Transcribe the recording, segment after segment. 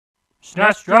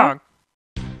SNESdrunk.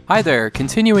 Hi there,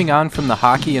 continuing on from the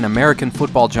hockey and American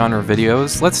football genre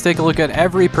videos, let's take a look at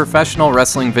every professional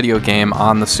wrestling video game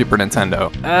on the Super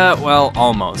Nintendo. Well,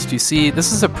 almost. You see,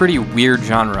 this is a pretty weird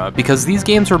genre, because these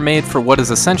games were made for what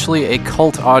is essentially a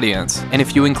cult audience, and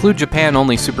if you include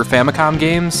Japan-only Super Famicom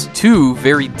games, two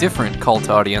very different cult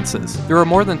audiences. There are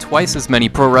more than twice as many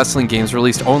pro wrestling games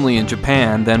released only in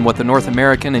Japan than what the North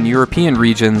American and European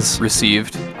regions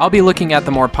received. I'll be looking at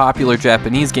the more popular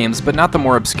Japanese games, but not the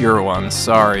more obscure ones,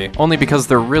 sorry. Only because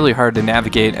they're really hard to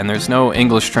navigate and there's no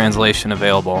English translation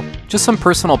available. Just some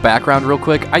personal background real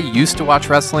quick, I used to watch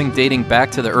wrestling dating back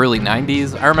to the early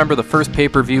 90s. I remember the first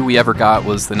pay-per-view we ever got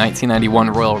was the 1991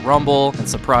 Royal Rumble, and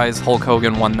surprise, Hulk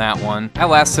Hogan won that one. I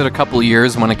lasted a couple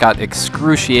years when it got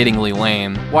excruciatingly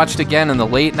lame. Watched again in the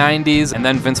late 90s, and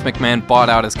then Vince McMahon bought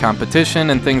out his competition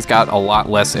and things got a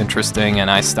lot less interesting and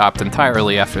I stopped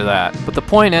entirely after that. But the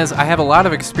point is, I have a lot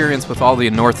of experience with all the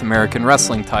North American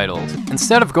wrestling titles.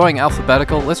 Instead of going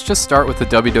alphabetical, let's just start with the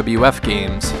WWF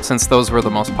games, since those were the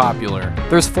most popular.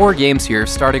 There's 4 games here,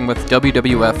 starting with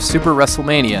WWF Super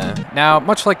Wrestlemania. Now,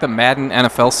 much like the Madden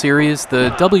NFL series, the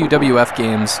WWF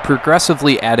games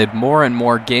progressively added more and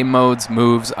more game modes,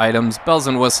 moves, items, bells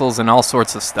and whistles, and all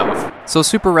sorts of stuff. So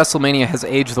Super Wrestlemania has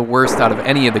aged the worst out of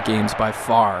any of the games by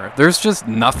far. There's just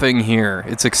nothing here.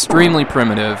 It's extremely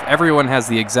primitive, everyone has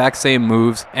the exact same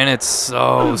moves, and it's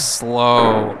so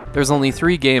slow. There's only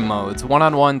 3 game modes,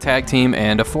 one-on-one tag team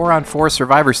and a 4-on-4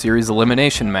 Survivor Series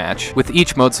elimination match, with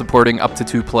each mode supporting up to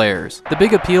 2 players. The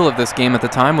big appeal of this game at the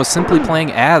time was simply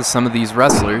playing as some of these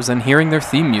wrestlers and hearing their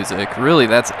theme music. Really,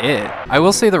 that's it. I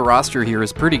will say the roster here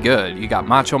is pretty good. You got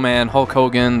Macho Man, Hulk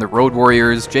Hogan, the Road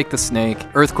Warriors, Jake the Snake,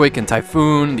 Earthquake and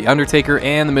Typhoon, The Undertaker,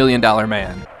 and the $1 Million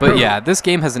Man. But yeah, this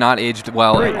game has not aged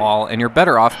well at all, and you're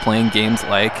better off playing games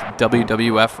like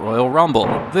WWF Royal Rumble.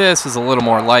 This is a little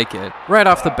more like it. Right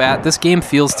off the bat, this game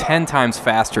feels 10 times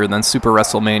faster than Super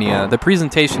Wrestlemania. The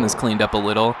presentation is cleaned up a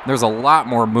little, there's a lot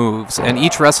more moves, and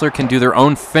each wrestler can do their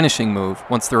own finishing move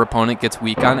once their opponent gets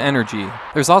weak on energy.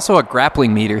 There's also a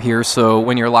grappling meter here, so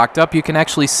when you're locked up you can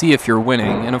actually see if you're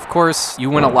winning, and of course, you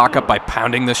win a lockup by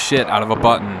pounding the shit out of a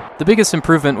button. The biggest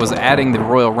improvement was adding the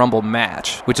Royal Rumble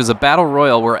match, which is a battle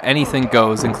royal where anything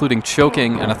goes, including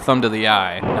choking and a thumb to the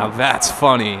eye. Now that's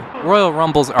funny. Royal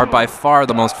Rumbles are by far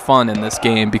the most fun in this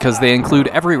game because they include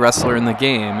every wrestler in the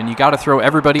game, and you gotta throw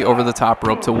everybody over the top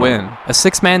rope to win. A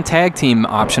 6-man tag team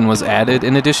option was added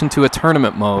in addition to a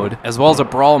tournament mode, as well as a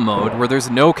brawl mode where there's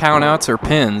no countouts or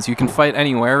pins. You can fight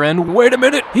anywhere and wait a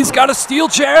minute, he's got a steel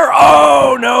chair?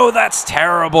 Oh no, that's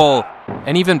terrible!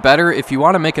 And even better, if you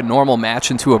want to make a normal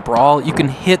match into a brawl, you can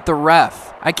hit the ref.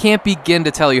 I can't begin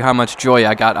to tell you how much joy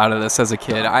I got out of this as a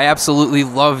kid. I absolutely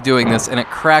love doing this, and it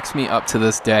cracks me up to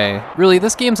this day. Really,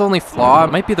 this game's only flaw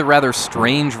might be the rather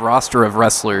strange roster of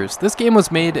wrestlers. This game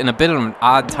was made in a bit of an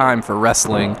odd time for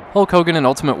wrestling. Hulk Hogan and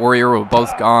Ultimate Warrior were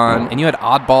both gone, and you had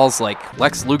oddballs like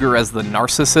Lex Luger as the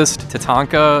Narcissist,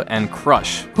 Tatanka, and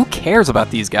Crush. Who cares about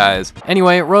these guys?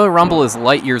 Anyway, Royal Rumble is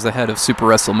light years ahead of Super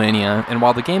Wrestlemania, and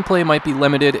while the gameplay might be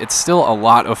limited, it's still a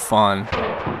lot of fun.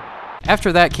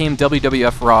 After that came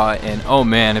WWF Raw, and oh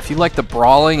man, if you like the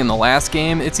brawling in the last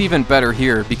game, it's even better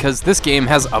here, because this game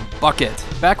has a bucket.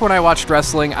 Back when I watched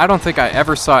wrestling, I don't think I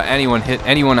ever saw anyone hit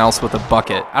anyone else with a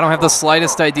bucket. I don't have the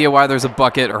slightest idea why there's a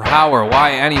bucket, or how or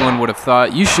why anyone would have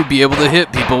thought you should be able to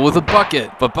hit people with a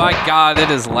bucket. But by God,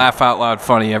 it is laugh out loud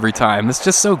funny every time. It's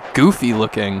just so goofy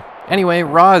looking. Anyway,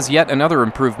 Raw is yet another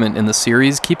improvement in the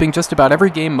series, keeping just about every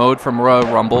game mode from Royal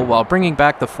Rumble while bringing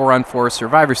back the 4-on-4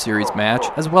 Survivor Series match,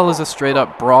 as well as a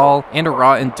straight-up brawl and a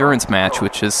Raw Endurance match,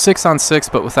 which is 6-on-6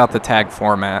 but without the tag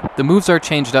format. The moves are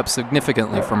changed up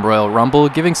significantly from Royal Rumble,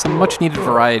 giving some much-needed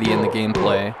variety in the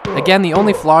gameplay. Again, the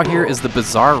only flaw here is the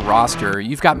bizarre roster.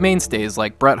 You've got mainstays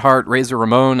like Bret Hart, Razor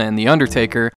Ramon, and The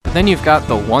Undertaker, but then you've got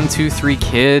the 1-2-3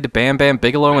 Kid, Bam Bam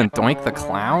Bigelow, and Doink the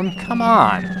Clown? Come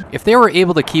on! If they were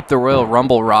able to keep the Royal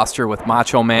Rumble roster with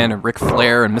Macho Man and Ric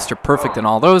Flair and Mr. Perfect and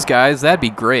all those guys, that'd be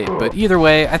great, but either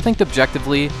way, I think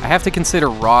objectively, I have to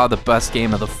consider Raw the best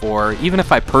game of the 4, even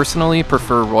if I personally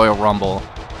prefer Royal Rumble.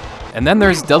 And then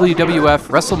there's WWF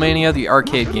Wrestlemania, the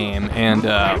arcade game, and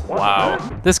wow.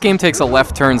 This game takes a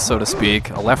left turn, so to speak,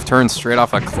 a left turn straight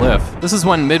off a cliff. This is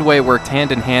when Midway worked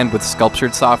hand in hand with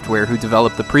Sculptured Software, who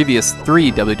developed the previous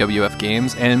 3 WWF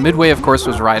games, and Midway of course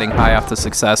was riding high off the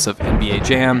success of NBA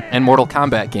Jam and Mortal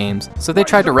Kombat games, so they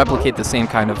tried to replicate the same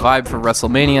kind of vibe for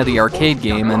Wrestlemania, the arcade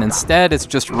game, and instead it's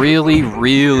just really,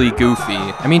 really goofy.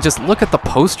 I mean, just look at the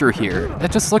poster here.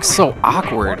 That just looks so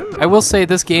awkward. I will say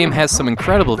this game has some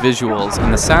incredible visuals,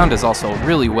 and the sound is also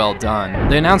really well done.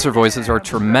 The announcer voices are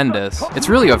tremendous. It's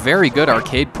really a very good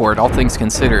arcade port, all things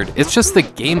considered. It's just the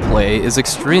gameplay is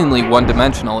extremely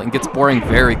one-dimensional and gets boring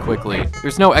very quickly.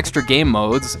 There's no extra game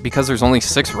modes because there's only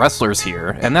 6 wrestlers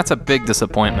here, and that's a big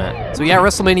disappointment. So yeah,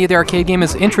 WrestleMania the arcade game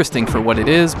is interesting for what it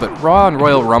is, but Raw and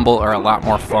Royal Rumble are a lot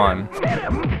more fun.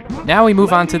 Now we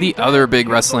move on to the other big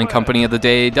wrestling company of the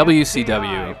day,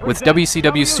 WCW, with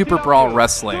WCW SuperBrawl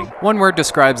Wrestling. One word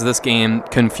describes this game: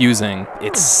 confusing.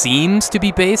 It seems to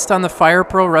be based on the Fire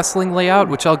Pro Wrestling layout,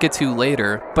 which I'll get to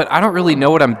later, but I don't really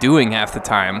know what I'm doing half the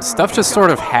time. Stuff just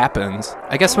sort of happens.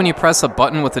 I guess when you press a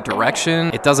button with a direction,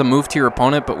 it does a move to your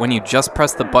opponent, but when you just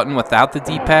press the button without the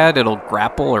D-pad, it'll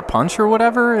grapple or punch or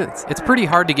whatever. It's pretty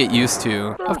hard to get used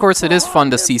to. Of course, it is fun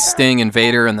to see Sting and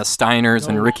Vader and the Steiners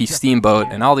and Ricky Steamboat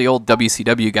and all the old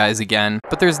WCW guys again,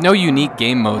 but there's no unique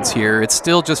game modes here. It's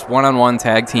still just one-on-one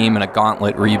tag team and a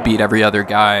gauntlet where you beat every other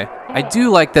guy. I do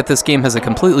like that this game has a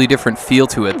completely different feel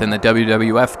to it than the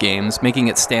WWF games, making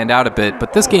it stand out a bit,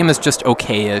 but this game is just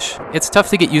okay-ish. It's tough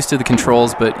to get used to the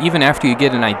controls, but even after you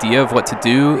get an idea of what to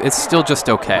do, it's still just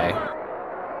okay.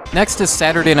 Next is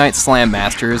Saturday Night Slam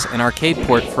Masters, an arcade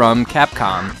port from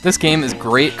Capcom. This game is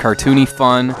great, cartoony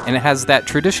fun, and it has that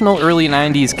traditional early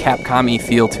 90s Capcom-y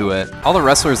feel to it. All the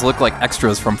wrestlers look like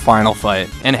extras from Final Fight.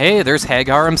 And hey, there's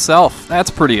Hagar himself.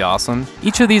 That's pretty awesome.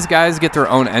 Each of these guys get their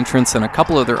own entrance and a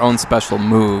couple of their own special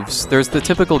moves. There's the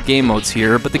typical game modes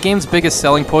here, but the game's biggest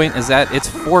selling point is that it's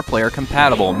 4-player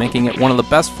compatible, making it one of the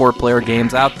best 4-player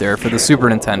games out there for the Super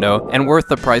Nintendo, and worth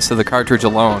the price of the cartridge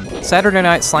alone. Saturday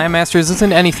Night Slam Masters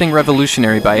isn't anything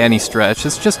revolutionary by any stretch.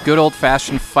 It's just good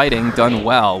old-fashioned fighting done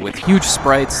well, with huge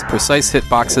sprites, precise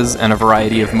hitboxes, and a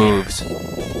variety of moves.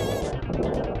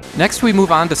 Next, we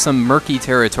move on to some murky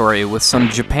territory with some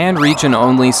Japan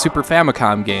region-only Super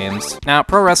Famicom games. Now,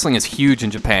 pro wrestling is huge in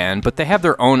Japan, but they have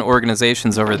their own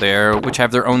organizations over there, which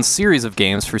have their own series of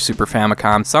games for Super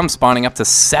Famicom, some spawning up to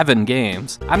 7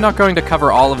 games. I'm not going to cover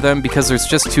all of them because there's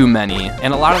just too many,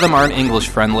 and a lot of them aren't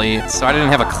English-friendly, so I didn't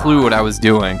have a clue what I was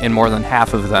doing in more than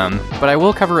half of them. But I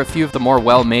will cover a few of the more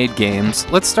well-made games.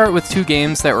 Let's start with 2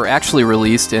 games that were actually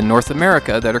released in North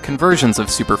America that are conversions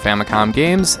of Super Famicom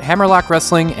games, Hammerlock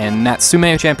Wrestling and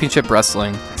Natsume Championship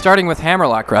Wrestling. Starting with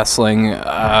Hammerlock Wrestling,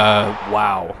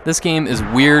 wow. This game is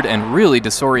weird and really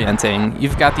disorienting.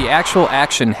 You've got the actual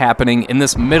action happening in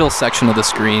this middle section of the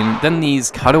screen, then these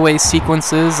cutaway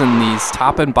sequences and these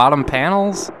top and bottom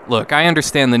panels. Look, I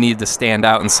understand the need to stand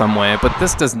out in some way, but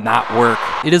this does not work.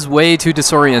 It is way too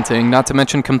disorienting, not to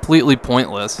mention completely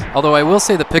pointless. Although I will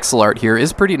say the pixel art here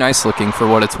is pretty nice looking for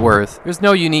what it's worth. There's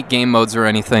no unique game modes or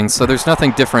anything, so there's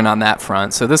nothing different on that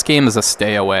front, so this game is a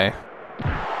stay away.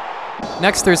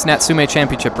 Next, there's Natsume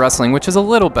Championship Wrestling, which is a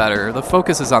little better. The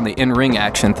focus is on the in-ring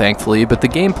action, thankfully, but the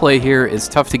gameplay here is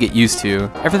tough to get used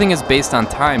to. Everything is based on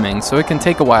timing, so it can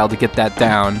take a while to get that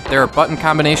down. There are button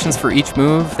combinations for each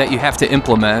move that you have to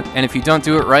implement, and if you don't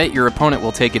do it right, your opponent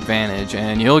will take advantage,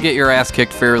 and you'll get your ass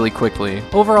kicked fairly quickly.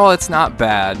 Overall, it's not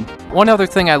bad. One other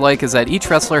thing I like is that each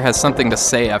wrestler has something to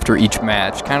say after each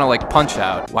match, kind of like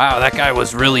Punch-Out. Wow, that guy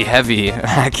was really heavy.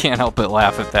 I can't help but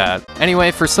laugh at that.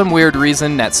 Anyway, for some weird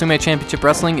reason, Natsume Championship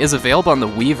Wrestling is available on the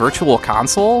Wii Virtual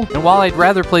Console, and while I'd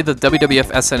rather play the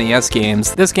WWF SNES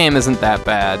games, this game isn't that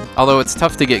bad, although it's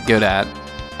tough to get good at.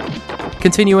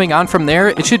 Continuing on from there,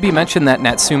 it should be mentioned that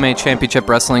Natsume Championship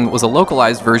Wrestling was a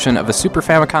localized version of a Super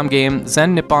Famicom game,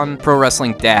 Zen Nippon Pro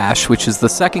Wrestling Dash, which is the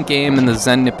second game in the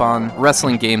Zen Nippon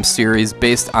Wrestling Games series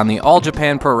based on the All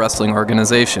Japan Pro Wrestling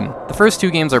organization. The first 2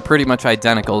 games are pretty much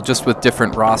identical, just with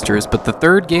different rosters, but the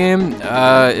third game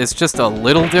is just a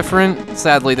little different.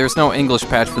 Sadly, there's no English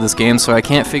patch for this game, so I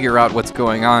can't figure out what's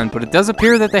going on, but it does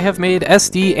appear that they have made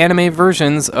SD anime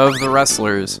versions of the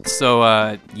wrestlers.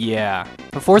 So, yeah.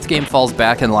 The 4th game falls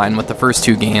back in line with the first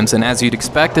 2 games, and as you'd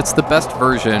expect, it's the best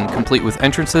version, complete with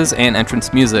entrances and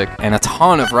entrance music, and a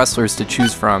ton of wrestlers to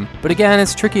choose from. But again,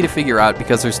 it's tricky to figure out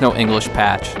because there's no English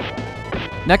patch.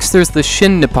 Next, there's the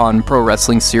Shin Nippon Pro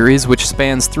Wrestling series, which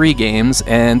spans 3 games,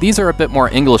 and these are a bit more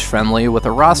English-friendly, with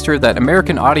a roster that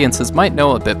American audiences might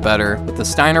know a bit better, with the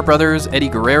Steiner Brothers, Eddie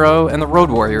Guerrero, and the Road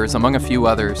Warriors, among a few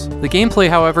others. The gameplay,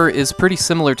 however, is pretty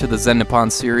similar to the Zen Nippon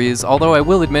series, although I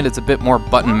will admit it's a bit more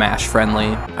button mash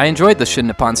friendly. I enjoyed the Shin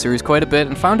Nippon series quite a bit,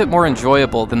 and found it more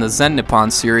enjoyable than the Zen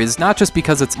Nippon series, not just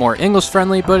because it's more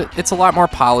English-friendly, but it's a lot more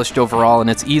polished overall,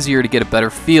 and it's easier to get a better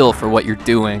feel for what you're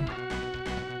doing.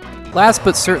 Last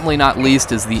but certainly not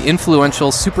least is the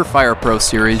influential Super Fire Pro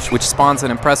series, which spawns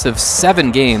an impressive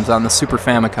 7 games on the Super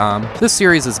Famicom. This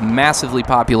series is massively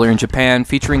popular in Japan,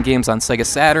 featuring games on Sega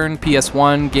Saturn,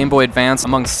 PS1, Game Boy Advance,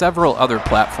 among several other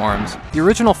platforms. The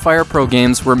original Fire Pro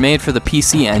games were made for the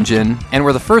PC Engine, and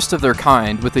were the first of their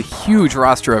kind, with a huge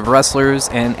roster of wrestlers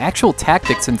and actual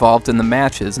tactics involved in the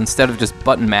matches instead of just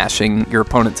button mashing your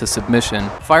opponent to submission.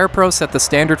 Fire Pro set the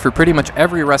standard for pretty much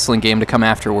every wrestling game to come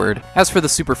afterward. As for the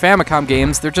Super Famicom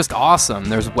games, they're just awesome.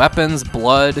 There's weapons,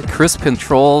 blood, crisp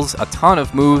controls, a ton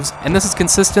of moves, and this is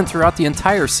consistent throughout the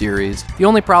entire series. The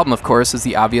only problem, of course, is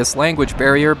the obvious language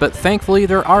barrier, but thankfully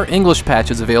there are English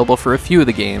patches available for a few of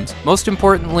the games. Most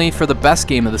importantly, for the best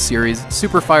game of the series,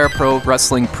 Super Fire Pro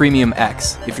Wrestling Premium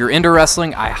X. If you're into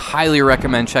wrestling, I highly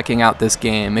recommend checking out this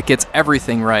game. It gets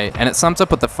everything right, and it sums up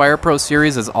what the Fire Pro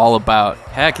series is all about.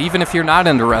 Heck, even if you're not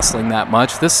into wrestling that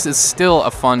much, this is still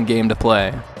a fun game to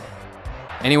play.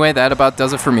 Anyway, that about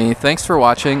does it for me. Thanks for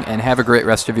watching, and have a great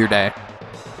rest of your day.